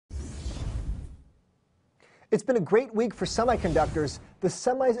It's been a great week for semiconductors, the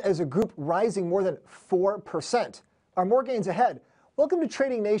semis as a group rising more than 4%. Are more gains ahead? Welcome to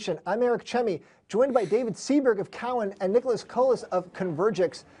Trading Nation. I'm Eric Chemi, joined by David Seaburg of Cowen and Nicholas Colas of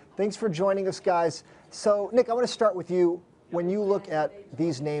Convergex. Thanks for joining us, guys. So, Nick, I want to start with you. When you look at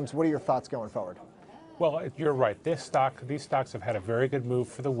these names, what are your thoughts going forward? Well, you're right. These stocks have had a very good move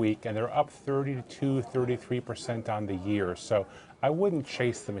for the week, and they're up 32, 33% on the year. So I wouldn't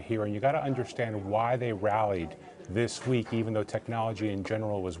chase them here, and you got to understand why they rallied this week, even though technology in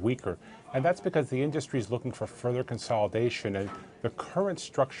general was weaker. And that's because the industry is looking for further consolidation, and the current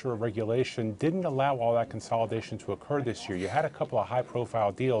structure of regulation didn't allow all that consolidation to occur this year. You had a couple of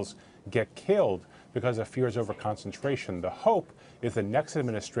high-profile deals get killed because of fears over concentration. The hope is the next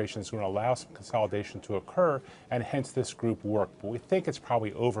administration is going to allow some consolidation to occur, and hence this group worked. But we think it's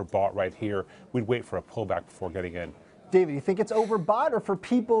probably overbought right here. We'd wait for a pullback before getting in. David, you think it's overbought, or for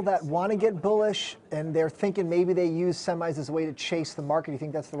people that want to get bullish and they're thinking maybe they use semis as a way to chase the market, you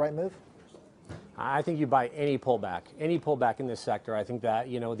think that's the right move? I think you buy any pullback in this sector. I think that,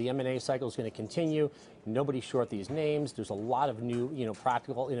 the M&A cycle is going to continue. Nobody's short these names. There's a lot of new,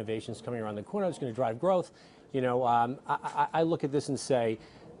 practical innovations coming around the corner that's going to drive growth. I look at this and say,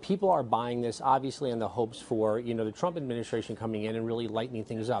 people are buying this obviously in the hopes for, the Trump administration coming in and really lightening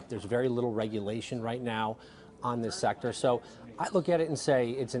things up. There's very little regulation right now on this sector. So I look at it and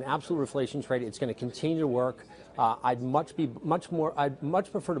say it's an absolute reflation trade. It's going to continue to work. I'd much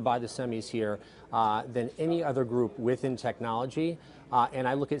prefer to buy the semis here than any other group within technology. And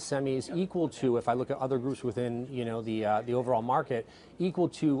I look at semis equal to, if I look at other groups within, the overall market, equal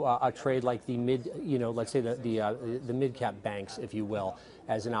to a trade like the let's say the mid-cap banks, if you will,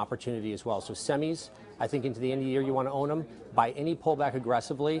 as an opportunity as well. So semis, I think into the end of the year you want to own them. Buy any pullback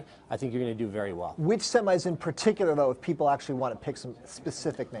aggressively. I think you're going to do very well. Which semis in particular, though, if people actually want to pick some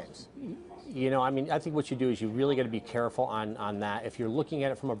specific names? I think what you do is you really got to be careful on that. If you're looking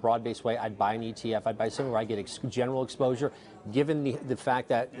at it from a broad-based way, I'd buy an ETF. I'd buy something where I get general exposure. Given the fact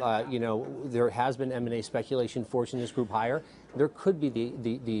that there has been M&A speculation forcing this group higher, there could be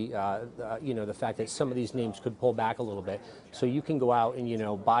the fact that some of these names could pull back a little bit. So you can go out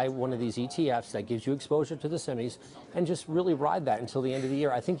and buy one of these ETFs that gives you exposure to the semis and just really ride that until the end of the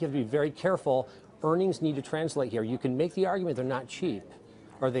year. I think you have to be very careful. Earnings need to translate here. You can make the argument they're not cheap.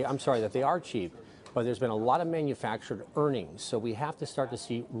 That they are cheap, but there's been a lot of manufactured earnings. So we have to start to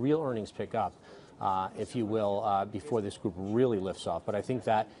see real earnings pick up, if you will, before this group really lifts off. But I think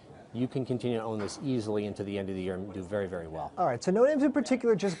that you can continue to own this easily into the end of the year and do very, very well. All right, so no names in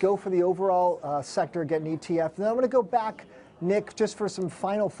particular, just go for the overall sector, get an ETF. Then I'm going to go back, Nick, just for some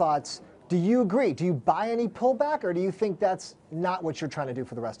final thoughts. Do you agree? Do you buy any pullback, or do you think that's not what you're trying to do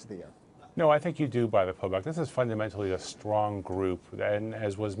for the rest of the year? No, I think you do buy the pullback. This is fundamentally a strong group, and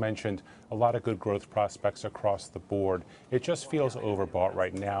as was mentioned, a lot of good growth prospects across the board. It just feels overbought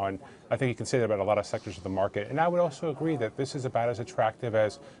right now, and I think you can say that about a lot of sectors of the market. And I would also agree that this is about as attractive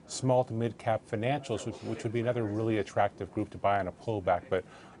as small to mid-cap financials, which would be another really attractive group to buy on a pullback. But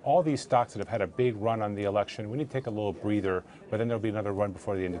all these stocks that have had a big run on the election, we need to take a little breather, but then there'll be another run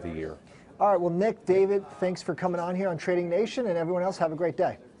before the end of the year. All right, well, Nick, David, thanks for coming on here on Trading Nation, and everyone else, have a great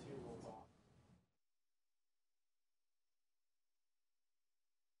day.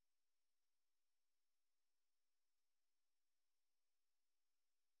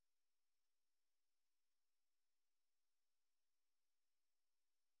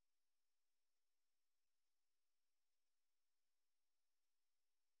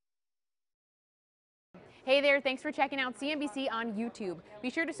 Hey there, thanks for checking out CNBC on YouTube.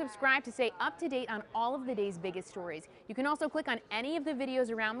 Be sure to subscribe to stay up to date on all of the day's biggest stories. You can also click on any of the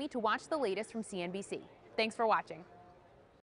videos around me to watch the latest from CNBC. Thanks for watching.